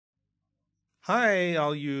Hi,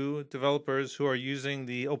 all you developers who are using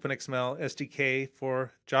the OpenXML SDK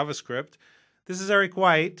for JavaScript. This is Eric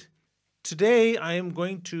White. Today, I am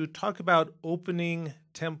going to talk about opening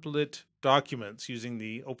template documents using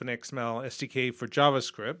the OpenXML SDK for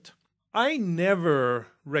JavaScript. I never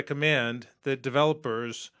recommend that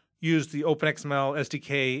developers use the OpenXML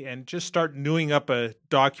SDK and just start newing up a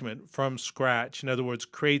document from scratch. In other words,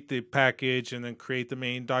 create the package and then create the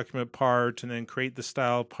main document part and then create the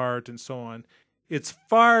style part and so on. It's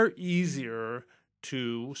far easier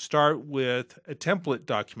to start with a template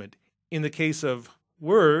document. In the case of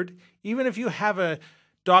Word, even if you have a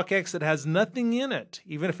docx that has nothing in it,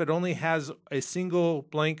 even if it only has a single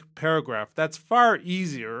blank paragraph, that's far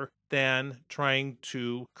easier than trying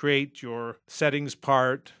to create your settings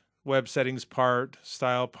part, web settings part,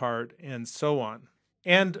 style part, and so on.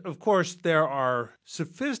 And of course, there are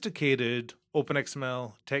sophisticated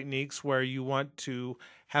OpenXML techniques where you want to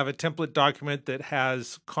have a template document that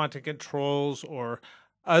has content controls or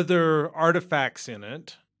other artifacts in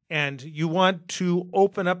it. And you want to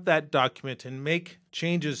open up that document and make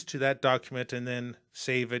changes to that document and then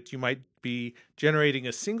save it. You might be generating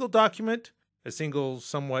a single document, a single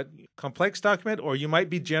somewhat complex document, or you might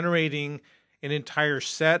be generating an entire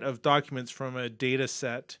set of documents from a data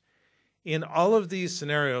set. In all of these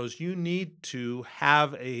scenarios, you need to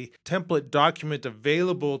have a template document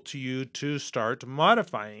available to you to start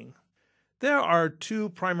modifying. There are two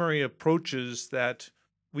primary approaches that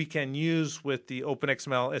we can use with the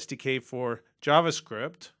OpenXML SDK for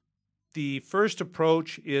JavaScript. The first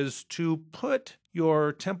approach is to put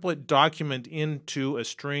your template document into a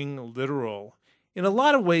string literal. In a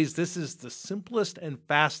lot of ways, this is the simplest and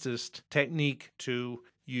fastest technique to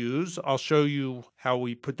use. I'll show you how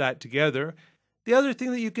we put that together. The other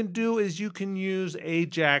thing that you can do is you can use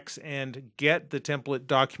Ajax and get the template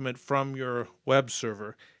document from your web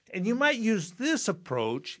server. And you might use this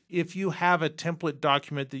approach if you have a template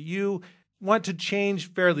document that you want to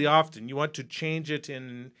change fairly often. You want to change it in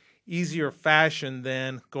an easier fashion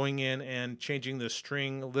than going in and changing the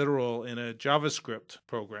string literal in a JavaScript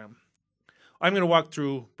program. I'm going to walk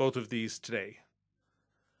through both of these today.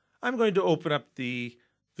 I'm going to open up the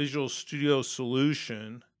Visual Studio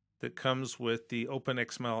solution that comes with the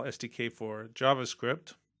OpenXML SDK for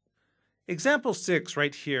JavaScript. Example 6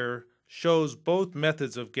 right here shows both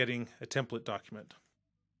methods of getting a template document.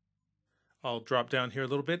 I'll drop down here a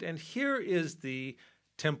little bit, and here is the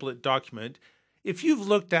template document. If you've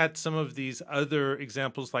looked at some of these other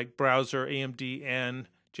examples like Browser, AMDN,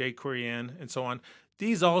 jQueryN, and so on,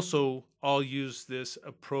 these also all use this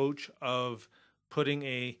approach of putting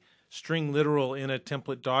a string literal in a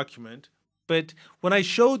template document. But when I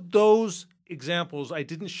showed those examples, I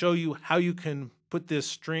didn't show you how you can put this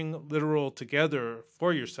string literal together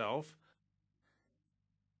for yourself.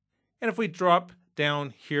 And if we drop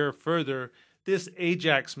down here further, this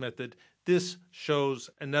Ajax method, this shows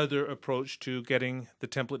another approach to getting the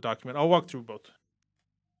template document. I'll walk through both.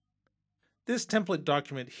 This template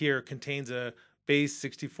document here contains a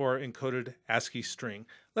base64 encoded ASCII string.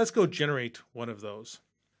 Let's go generate one of those.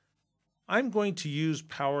 I'm going to use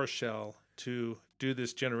Powershell to do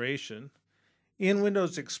this generation. In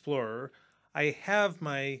Windows Explorer, I have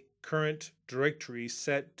my current directory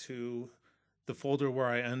set to the folder where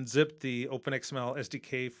I unzipped the OpenXML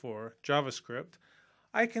SDK for JavaScript.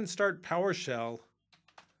 I can start PowerShell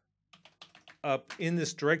up in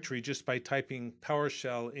this directory just by typing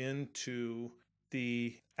PowerShell into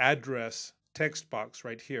the address text box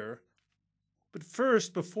right here. But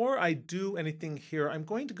first, before I do anything here, I'm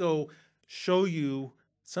going to go show you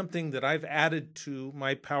something that I've added to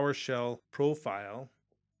my PowerShell profile.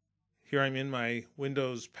 Here I'm in my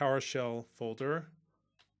Windows PowerShell folder.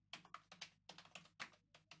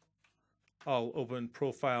 I'll open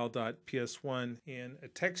profile.ps1 in a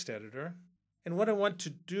text editor. And what I want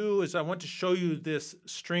to do is I want to show you this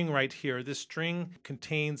string right here. This string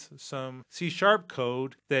contains some C#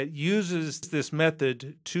 code that uses this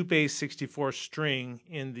method toBase64 string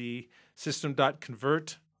in the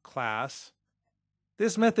system.convert class.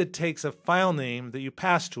 This method takes a file name that you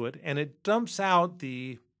pass to it, and it dumps out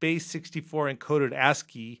the base64 encoded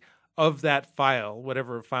ASCII of that file,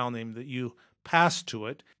 whatever file name that you pass to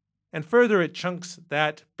it. And further, it chunks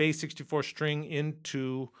that base64 string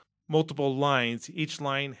into multiple lines, each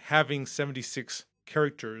line having 76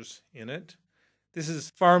 characters in it. This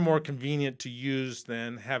is far more convenient to use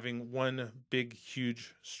than having one big,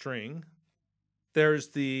 huge string. There's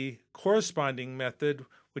the corresponding method,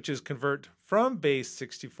 which is convert from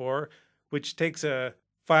base64, which takes a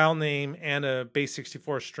file name and a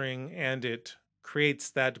base64 string, and it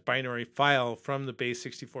creates that binary file from the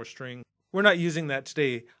base64 string. We're not using that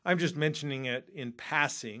today. I'm just mentioning it in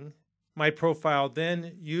passing. My profile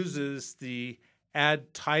then uses the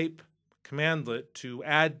add type commandlet to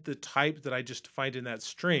add the type that I just defined in that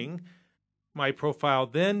string. My profile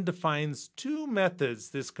then defines two methods,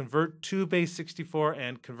 this convert to base64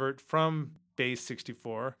 and convert from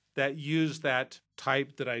base64, that use that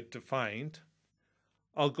type that I defined.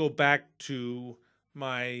 I'll go back to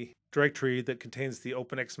my directory that contains the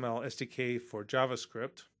OpenXmlSDK for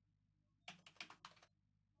JavaScript.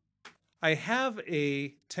 I have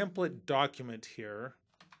a template document here.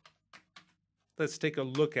 Let's take a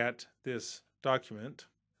look at this document.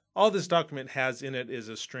 All this document has in it is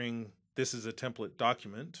a string. This is a template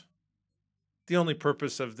document. The only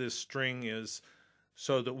purpose of this string is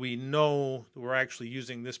so that we know that we're actually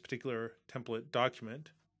using this particular template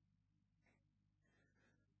document.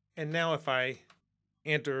 And now if I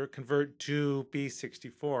enter convert to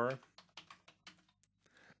base64,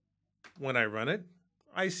 when I run it,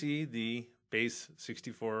 I see the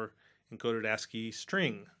base64 encoded ASCII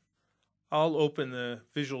string. I'll open the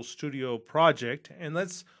Visual Studio project and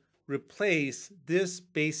let's replace this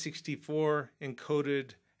base64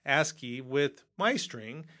 encoded ASCII with my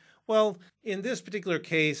string. Well, in this particular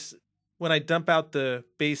case, when I dump out the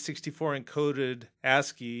base64 encoded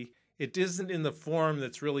ASCII, it isn't in the form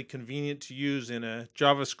that's really convenient to use in a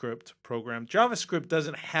JavaScript program. JavaScript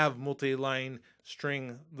doesn't have multi-line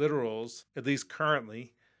string literals, at least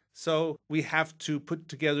currently. So we have to put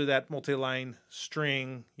together that multi-line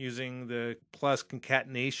string using the plus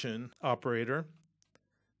concatenation operator.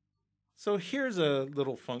 So here's a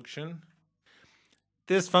little function.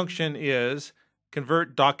 This function is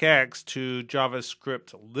convert docx to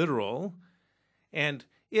JavaScript literal, and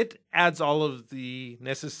it adds all of the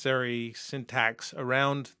necessary syntax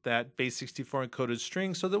around that base64 encoded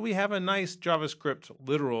string so that we have a nice JavaScript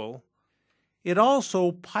literal. It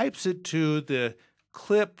also pipes it to the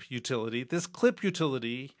clip utility. This clip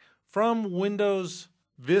utility, from Windows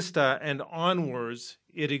Vista and onwards,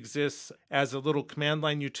 it exists as a little command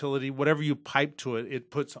line utility. Whatever you pipe to it,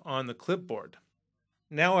 it puts on the clipboard.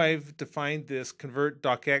 Now I've defined this convert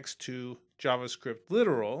docx to JavaScript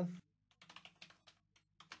literal.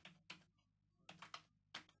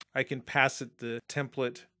 I can pass it the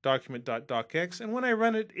template document.docx, and when I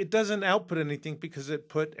run it, it doesn't output anything because it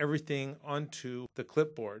put everything onto the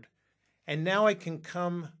clipboard. And now I can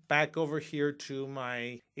come back over here to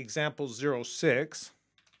my example 06.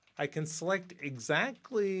 I can select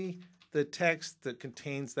exactly the text that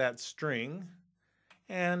contains that string.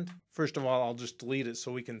 And first of all, I'll just delete it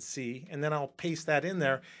so we can see. And then I'll paste that in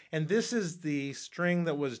there. And this is the string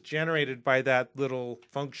that was generated by that little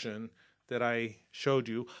function that I showed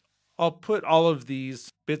you. I'll put all of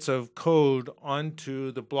these bits of code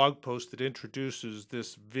onto the blog post that introduces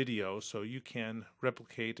this video so you can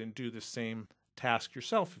replicate and do the same task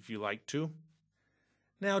yourself if you like to.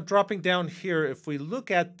 Now dropping down here, if we look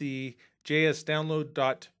at the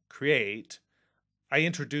jsdownload.create, I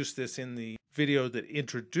introduced this in the video that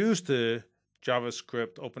introduced the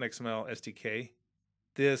JavaScript OpenXML SDK.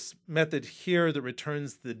 This method here that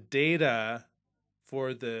returns the data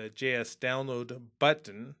for the JS download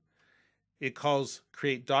button, it calls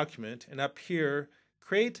create document, and up here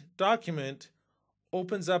create document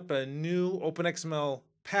opens up a new OpenXML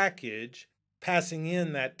package passing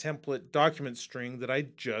in that template document string that I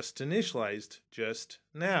just initialized just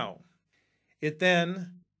now. It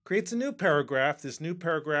then creates a new paragraph. This new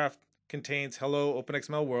paragraph contains hello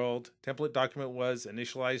OpenXML world, template document was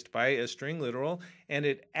initialized by a string literal, and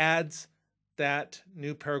it adds that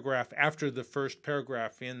new paragraph after the first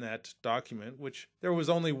paragraph in that document, which there was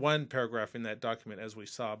only one paragraph in that document as we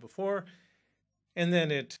saw before. And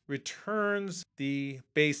then it returns the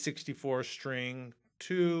base64 string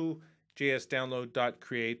to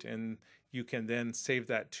jsdownload.create, and you can then save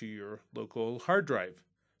that to your local hard drive.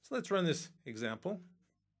 So let's run this example.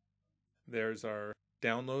 There's our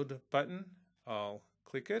download button. I'll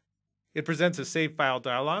click it. It presents a save file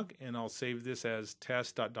dialog, and I'll save this as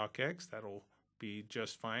test.docx. That'll be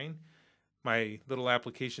just fine. My little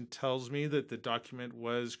application tells me that the document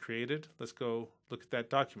was created. Let's go look at that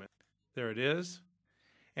document. There it is.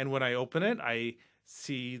 And when I open it, I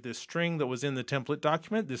see the string that was in the template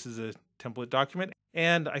document. This is a template document.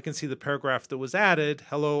 And I can see the paragraph that was added,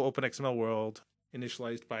 hello OpenXML world,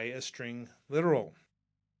 initialized by a string literal.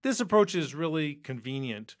 This approach is really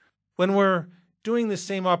convenient. When we're doing the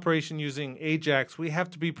same operation using Ajax, we have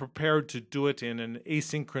to be prepared to do it in an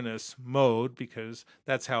asynchronous mode because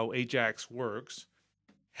that's how Ajax works.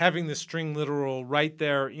 Having the string literal right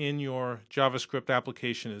there in your JavaScript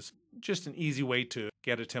application is just an easy way to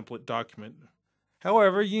get a template document.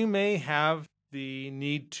 However, you may have the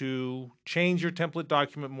need to change your template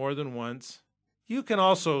document more than once. You can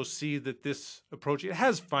also see that this approach, it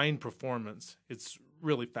has fine performance. It's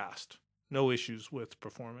really fast. No issues with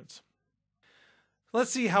performance.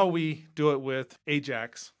 Let's see how we do it with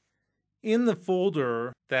Ajax. In the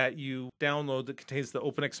folder that you download that contains the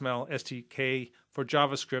OpenXmlSDK for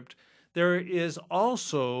JavaScript, there is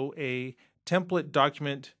also a template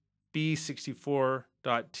document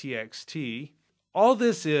b64.txt. All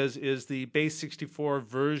this is the base64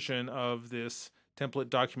 version of this template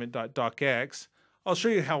document.docx. I'll show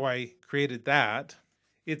you how I created that.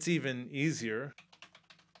 It's even easier.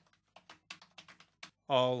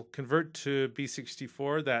 I'll convert to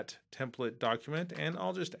b64, that template document, and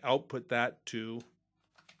I'll just output that to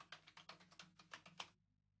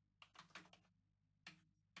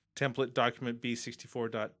template document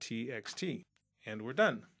b64.txt, and we're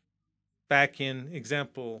done. Back in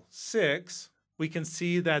example 6, we can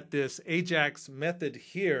see that this Ajax method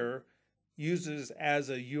here uses as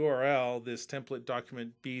a URL this template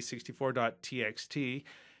document b64.txt.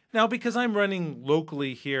 Now, because I'm running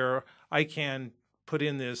locally here, I can put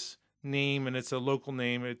in this name, and it's a local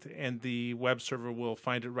name, and the web server will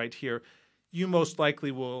find it right here. You most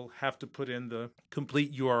likely will have to put in the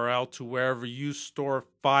complete URL to wherever you store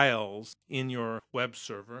files in your web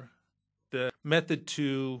server. The method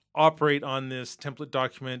to operate on this template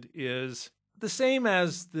document is the same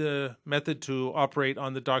as the method to operate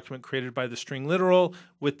on the document created by the string literal,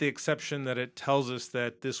 with the exception that it tells us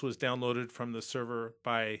that this was downloaded from the server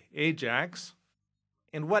by Ajax.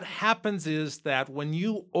 And what happens is that when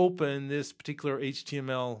you open this particular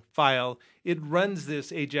HTML file, it runs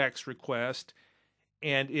this Ajax request,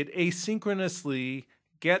 and it asynchronously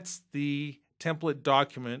gets the template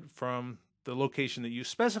document from the location that you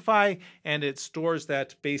specify, and it stores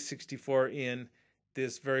that base64 in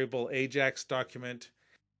this variable Ajax document.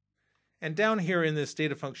 And down here in this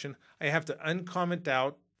data function, I have to uncomment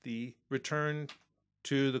out the return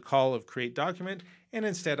to the call of create document, and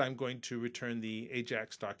instead I'm going to return the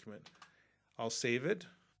Ajax document. I'll save it,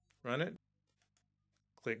 run it,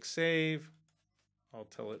 click save. I'll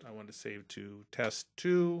tell it I want to save to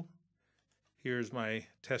test2. Here's my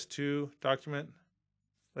test2 document.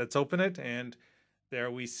 Let's open it, and there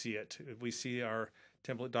we see it. We see our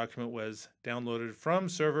template document was downloaded from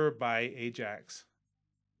server by Ajax.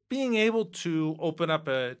 Being able to open up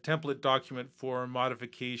a template document for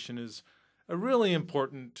modification is a really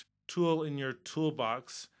important tool in your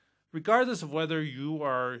toolbox, regardless of whether you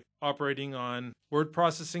are operating on word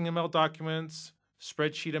processing ML documents,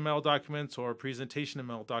 spreadsheet ML documents, or presentation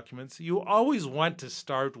ML documents. You always want to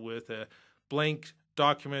start with a blank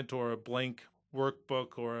document or a blank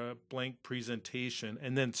workbook or a blank presentation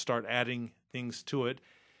and then start adding things to it.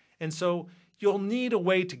 And so you'll need a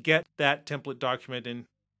way to get that template document, and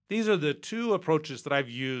these are the two approaches that I've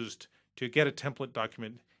used to get a template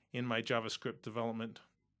document in my JavaScript development.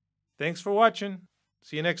 Thanks for watching.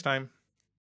 See you next time.